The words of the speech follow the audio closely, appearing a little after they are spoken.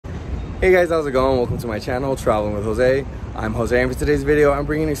Hey guys, how's it going? Welcome to my channel, Traveling with Jose. I'm Jose, and for today's video, I'm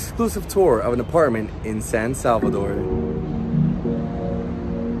bringing an exclusive tour of an apartment in San Salvador.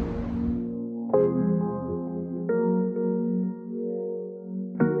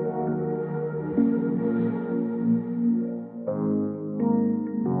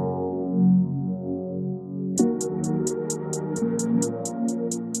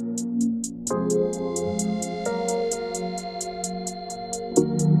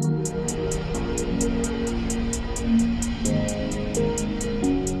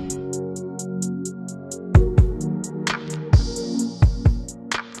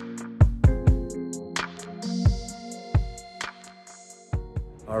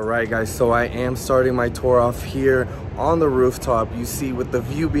 Alright guys, so I am starting my tour off here on the rooftop. You see with the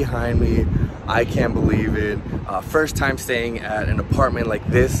view behind me, I can't believe it. First time staying at an apartment like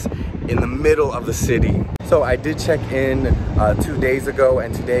this in the middle of the city. So I did check in 2 days ago,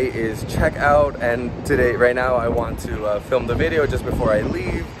 and today is check out, and right now I want to film the video just before I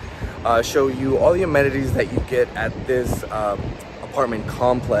leave, show you all the amenities that you get at this apartment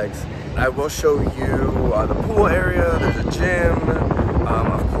complex. I will show you the pool area, there's a gym,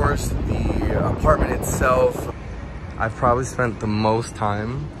 of course the apartment itself. I've probably spent the most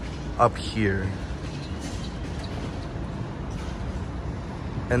time up here.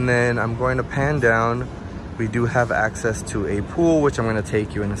 And then I'm going to pan down. We do have access to a pool, which I'm going to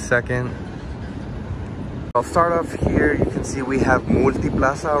take you in a second. I'll start off here. You can see we have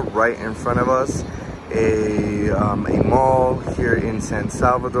Multiplaza right in front of us. A mall here in San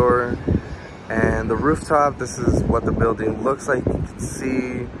Salvador. And the rooftop, this is what the building looks like. You can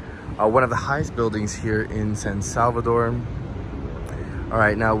see one of the highest buildings here in San Salvador. All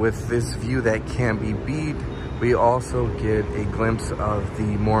right, now with this view that can't be beat, we also get a glimpse of the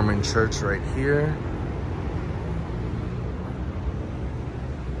Mormon church right here.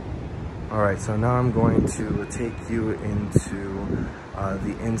 All right, so now I'm going to take you into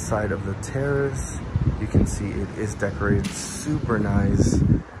the inside of the terrace. You can see it is decorated super nice.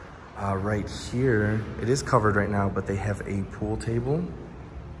 Right here, it is covered right now, but they have a pool table.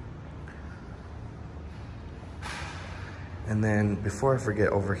 And then before I forget,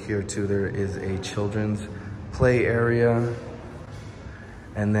 over here too, there is a children's play area.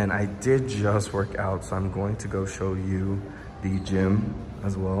 And then I did just work out, so I'm going to go show you the gym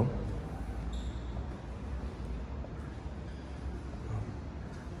as well.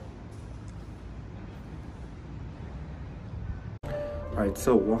 Alright,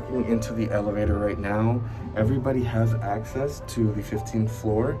 so walking into the elevator right now, everybody has access to the 15th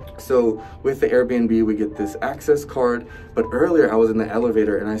floor. So with the Airbnb, we get this access card. But earlier I was in the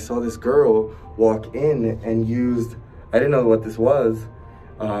elevator and I saw this girl walk in and used, I didn't know what this was,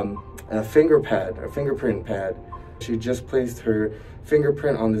 a fingerprint pad. She just placed her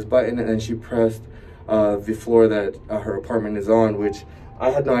fingerprint on this button and then she pressed the floor that her apartment is on, which I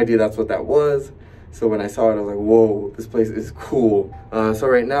had no idea that's what that was. So when I saw it, I was like, whoa, this place is cool. So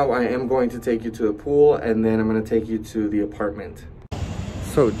right now I am going to take you to the pool, and then I'm gonna take you to the apartment.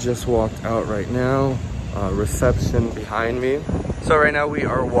 So just walked out right now, reception behind me. So right now we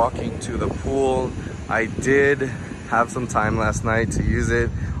are walking to the pool. I did have some time last night to use it,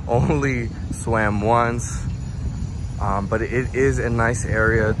 only swam once. But it is a nice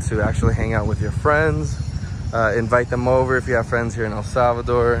area to actually hang out with your friends. Invite them over if you have friends here in El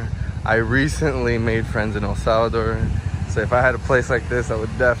Salvador. I recently made friends in El Salvador, so if I had a place like this, I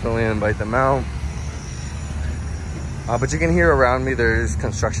would definitely invite them out. But you can hear around me, there's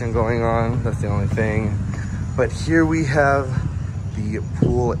construction going on. That's the only thing. But here we have the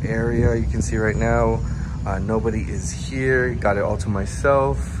pool area. You can see right now, nobody is here. Got it all to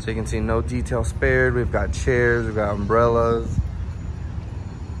myself. So you can see no detail spared. We've got chairs, we've got umbrellas.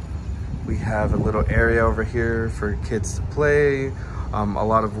 We have a little area over here for kids to play. A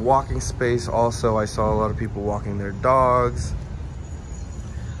lot of walking space. Also, I saw a lot of people walking their dogs.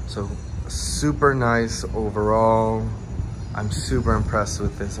 So super nice overall. I'm super impressed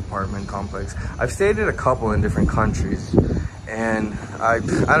with this apartment complex. I've stayed at a couple in different countries, and I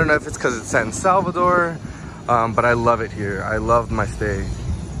don't know if it's because it's San Salvador, but I love it here. I loved my stay.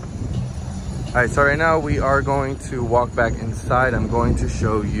 All right, so right now we are going to walk back inside. I'm going to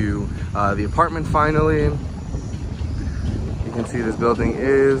show you the apartment finally. You can see this building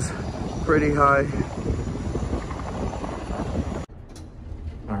is pretty high.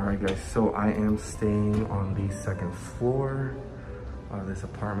 All right guys, so I am staying on the 2nd floor of this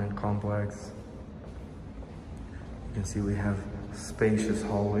apartment complex. You can see we have spacious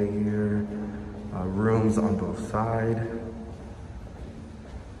hallway here, rooms on both sides.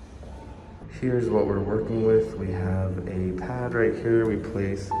 Here's what we're working with. We have a pad right here. We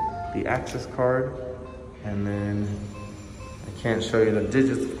place the access card. And then I can't show you the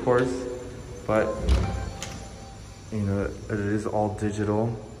digits, of course, but you know, it is all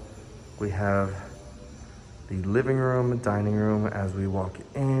digital. We have the living room, dining room as we walk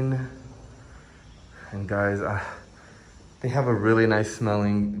in. And guys, they have a really nice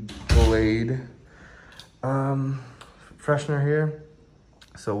smelling Glade freshener here.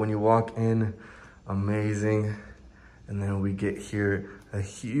 So when you walk in, amazing. And then we get here a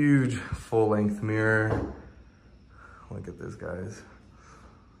huge full-length mirror. Look at this, guys.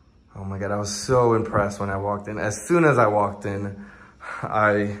 Oh my God, I was so impressed when I walked in. As soon as I walked in,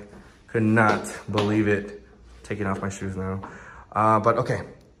 I could not believe it. Taking off my shoes now. But okay,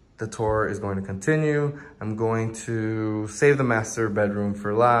 the tour is going to continue. I'm going to save the master bedroom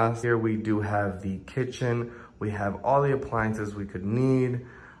for last. Here we do have the kitchen. We have all the appliances we could need.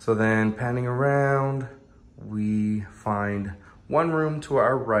 So then panning around, we find one room to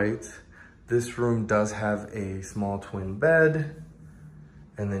our right. This room does have a small twin bed.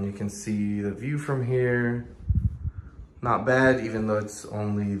 And then you can see the view from here. Not bad, even though it's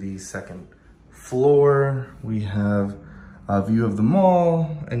only the second floor. We have a view of the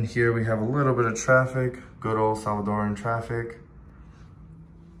mall. And here we have a little bit of traffic, good old Salvadoran traffic.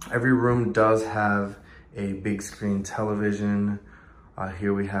 Every room does have a big screen television.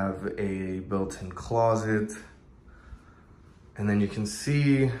 Here we have a built-in closet. And then you can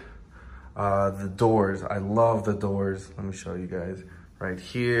see the doors. I love the doors. Let me show you guys. Right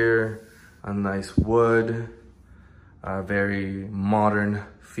here, a nice wood, very modern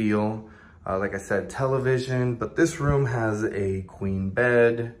feel. Like I said, television, but this room has a queen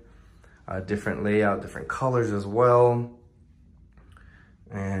bed, different layout, different colors as well.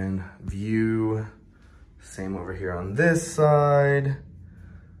 And view, same over here on this side.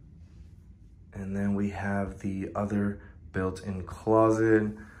 And then we have the other built-in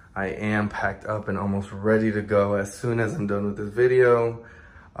closet. I am packed up and almost ready to go as soon as I'm done with this video.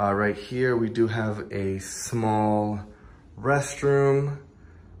 Right here, we do have a small restroom.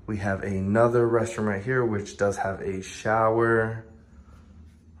 We have another restroom right here, which does have a shower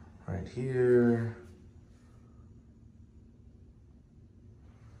right here.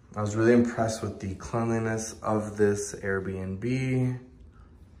 I was really impressed with the cleanliness of this Airbnb.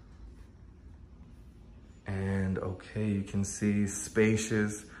 And okay, you can see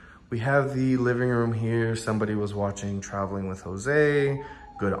spacious. We have the living room here. Somebody was watching Traveling with Jose.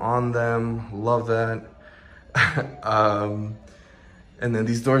 Good on them, love that. And then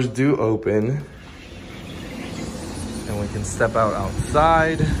these doors do open. And we can step out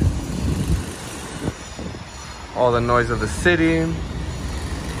outside. All the noise of the city.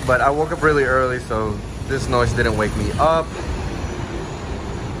 But I woke up really early, so this noise didn't wake me up.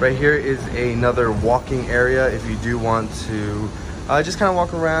 Right here is another walking area if you do want to just kind of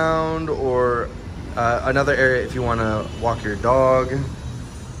walk around, or another area if you want to walk your dog.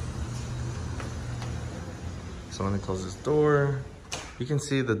 So let me close this door. You can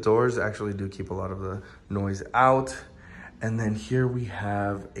see the doors actually do keep a lot of the noise out. And then here we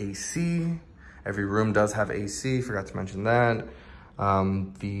have AC. Every room does have AC, forgot to mention that.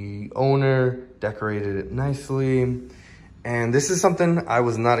 The owner decorated it nicely. And this is something I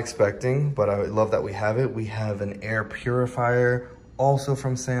was not expecting, but I love that we have it. We have an air purifier, also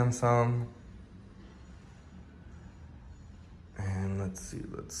from Samsung. And let's see,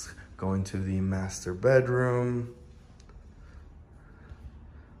 let's go into the master bedroom.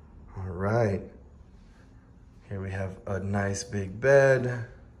 All right. Here we have a nice big bed.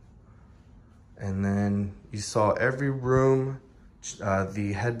 And then you saw every room,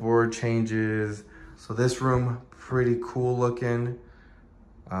 the headboard changes. So this room, pretty cool looking.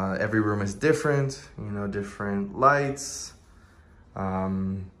 Every room is different, you know, different lights,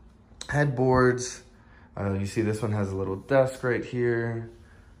 headboards. You see this one has a little desk right here,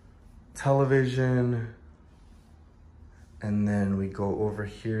 television. And then we go over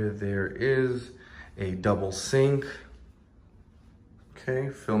here, there is a double sink. Okay,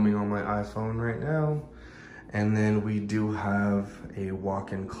 filming on my iPhone right now. And then we do have a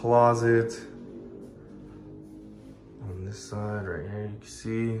walk-in closet. On this side right here, you can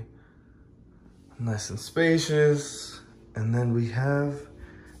see nice and spacious. And then we have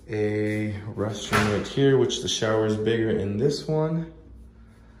a restroom right here, which the shower is bigger in this one.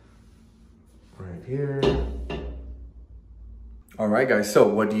 Right here. All right, guys, so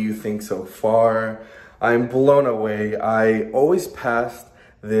what do you think so far? I'm blown away. I always passed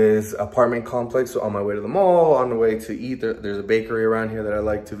this apartment complex on my way to the mall, on the way to eat. There's a bakery around here that I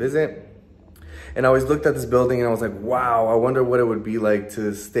like to visit. And I always looked at this building and I was like, wow, I wonder what it would be like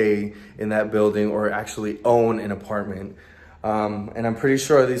to stay in that building or actually own an apartment. And I'm pretty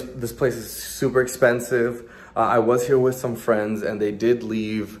sure this place is super expensive. I was here with some friends and they did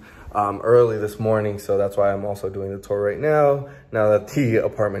leave early this morning, so that's why I'm also doing the tour right now that the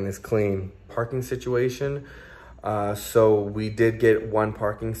apartment is clean. Parking situation, so we did get one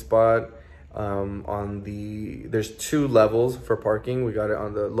parking spot there's 2 levels for parking. We got it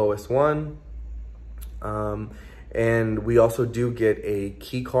on the lowest one, and we also do get a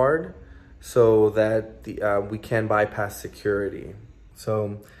key card so that we can bypass security.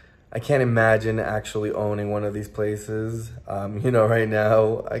 So I can't imagine actually owning one of these places. You know, right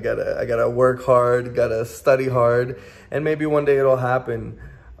now I gotta work hard, gotta study hard, and maybe one day it'll happen.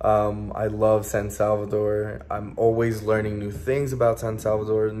 I love San Salvador. I'm always learning new things about San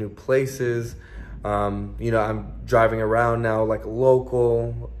Salvador, new places. You know, I'm driving around now like a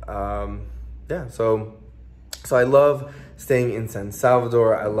local. Yeah, so I love staying in San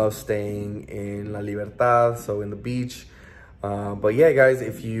Salvador. I love staying in La Libertad, so in the beach. But yeah, guys,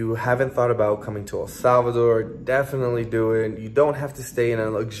 if you haven't thought about coming to El Salvador, definitely do it. You don't have to stay in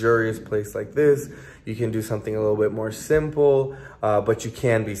a luxurious place like this. You can do something a little bit more simple, but you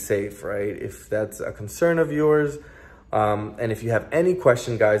can be safe, right? If that's a concern of yours. And if you have any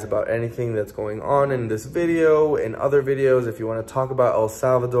question, guys, about anything that's going on in this video and other videos, if you want to talk about El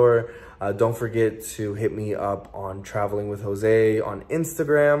Salvador, don't forget to hit me up on Traveling with Jose on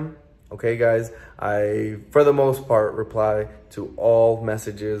Instagram. Okay, guys, I, for the most part, reply to all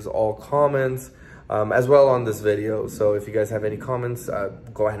messages, all comments, as well on this video. So if you guys have any comments,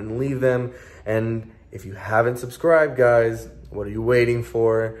 go ahead and leave them. And if you haven't subscribed, guys, what are you waiting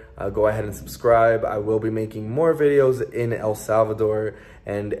for? Go ahead and subscribe. I will be making more videos in El Salvador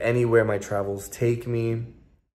and anywhere my travels take me.